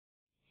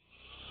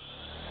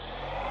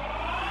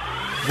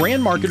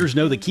Brand marketers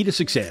know the key to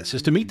success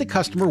is to meet the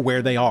customer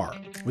where they are.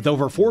 With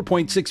over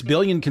 4.6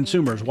 billion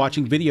consumers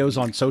watching videos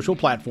on social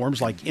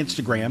platforms like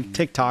Instagram,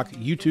 TikTok,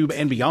 YouTube,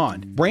 and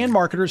beyond, brand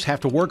marketers have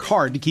to work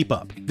hard to keep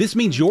up. This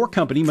means your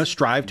company must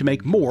strive to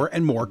make more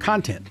and more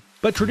content.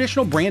 But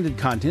traditional branded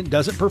content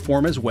doesn't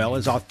perform as well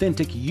as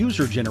authentic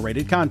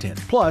user-generated content.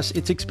 Plus,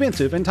 it's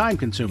expensive and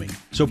time-consuming.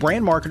 So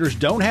brand marketers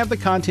don't have the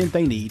content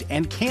they need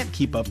and can't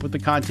keep up with the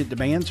content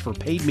demands for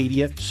paid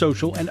media,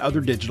 social, and other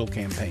digital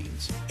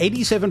campaigns.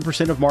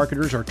 87% of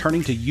marketers are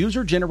turning to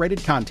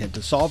user-generated content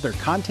to solve their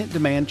content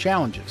demand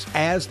challenges,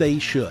 as they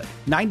should.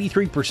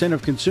 93%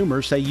 of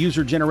consumers say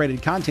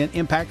user-generated content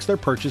impacts their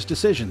purchase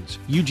decisions.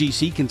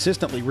 UGC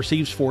consistently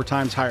receives 4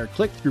 times higher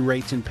click-through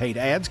rates in paid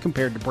ads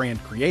compared to brand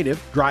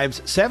creative, drives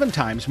 7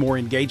 times more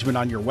engagement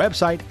on your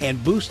website,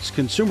 and boosts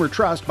consumer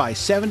trust by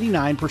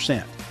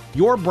 79%.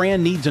 Your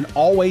brand needs an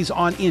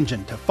always-on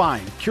engine to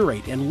find,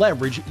 curate, and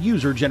leverage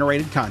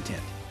user-generated content.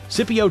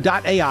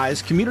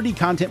 CIPIO.ai's community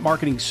content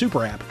marketing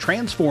super app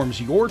transforms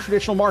your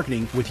traditional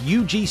marketing with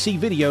UGC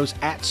videos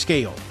at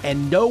scale,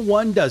 and no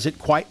one does it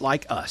quite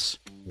like us.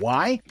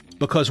 Why?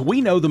 Because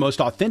we know the most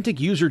authentic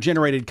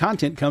user-generated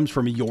content comes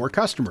from your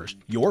customers,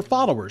 your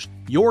followers,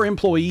 your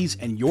employees,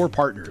 and your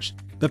partners.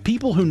 The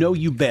people who know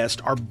you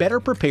best are better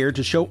prepared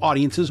to show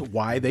audiences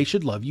why they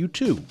should love you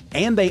too.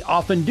 And they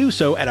often do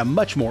so at a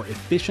much more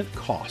efficient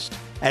cost.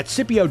 At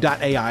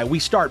CIPIO.ai, we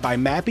start by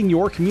mapping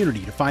your community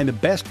to find the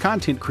best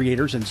content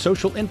creators and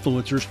social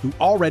influencers who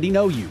already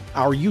know you.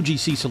 Our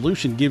UGC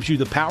solution gives you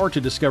the power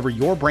to discover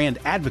your brand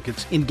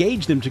advocates,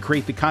 engage them to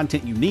create the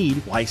content you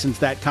need, license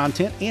that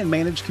content, and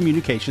manage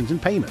communications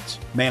and payments.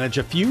 Manage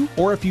a few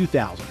or a few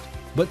thousand.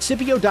 But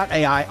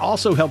CIPIO.ai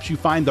also helps you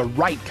find the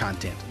right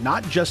content,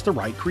 not just the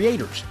right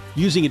creators.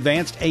 Using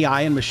advanced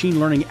AI and machine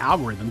learning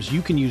algorithms,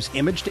 you can use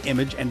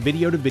image-to-image and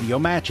video-to-video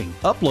matching.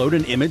 Upload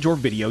an image or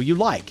video you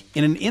like.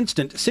 In an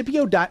instant,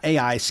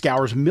 CIPIO.ai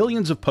scours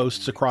millions of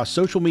posts across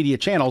social media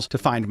channels to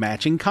find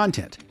matching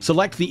content.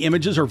 Select the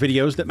images or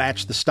videos that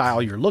match the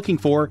style you're looking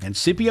for, and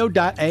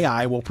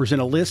CIPIO.ai will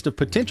present a list of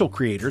potential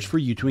creators for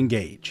you to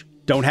engage.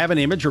 Don't have an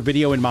image or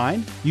video in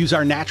mind? Use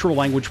our natural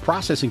language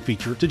processing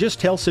feature to just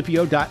tell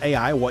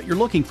CIPIO.ai what you're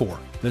looking for.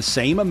 The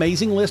same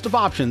amazing list of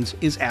options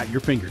is at your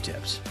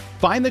fingertips.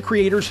 Find the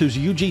creators whose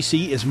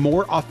UGC is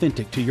more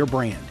authentic to your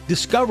brand.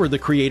 Discover the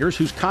creators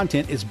whose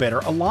content is better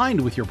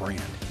aligned with your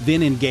brand.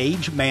 Then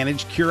engage,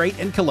 manage, curate,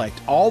 and collect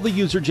all the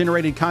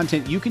user-generated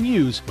content you can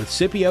use with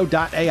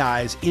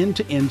CIPIO.ai's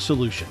end-to-end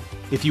solution.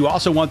 If you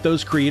also want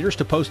those creators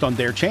to post on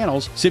their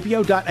channels,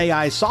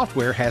 CIPIO.ai's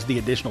software has the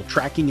additional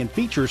tracking and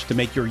features to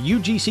make your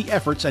UGC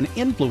efforts an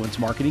influence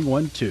marketing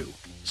one too.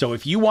 So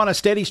if you want a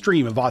steady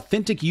stream of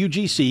authentic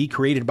UGC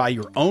created by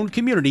your own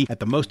community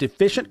at the most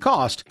efficient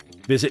cost,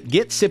 visit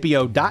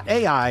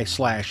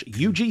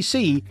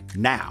getcipio.ai/UGC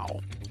now.